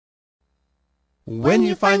When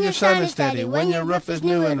you find your sun is steady, when your roof is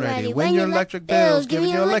new and ready, when your electric bill's giving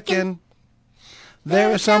you a licking,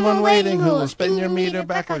 there is someone waiting who will spin your meter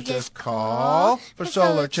backwards. Just call for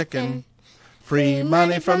Solar Chicken. Free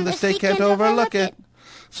money from the state, can't overlook it.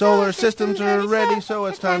 Solar systems are ready, so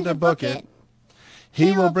it's time to book it.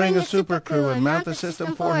 He will bring a super crew and mount the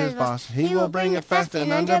system for his boss. He will bring it fast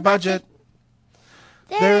and under budget.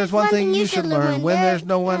 There is one thing you should learn when there's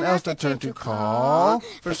no one else to turn to. Call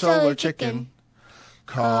for Solar Chicken.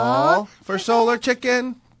 Call for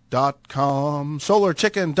SolarChicken.com.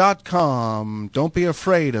 SolarChicken.com. Don't be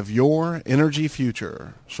afraid of your energy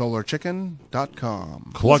future.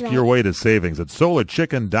 SolarChicken.com. Cluck your way to savings at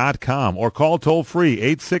SolarChicken.com or call toll-free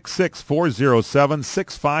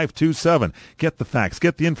 866-407-6527. Get the facts.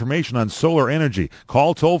 Get the information on solar energy.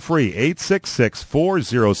 Call toll-free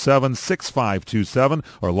 866-407-6527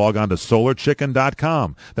 or log on to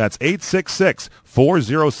SolarChicken.com. That's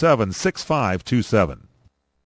 866-407-6527.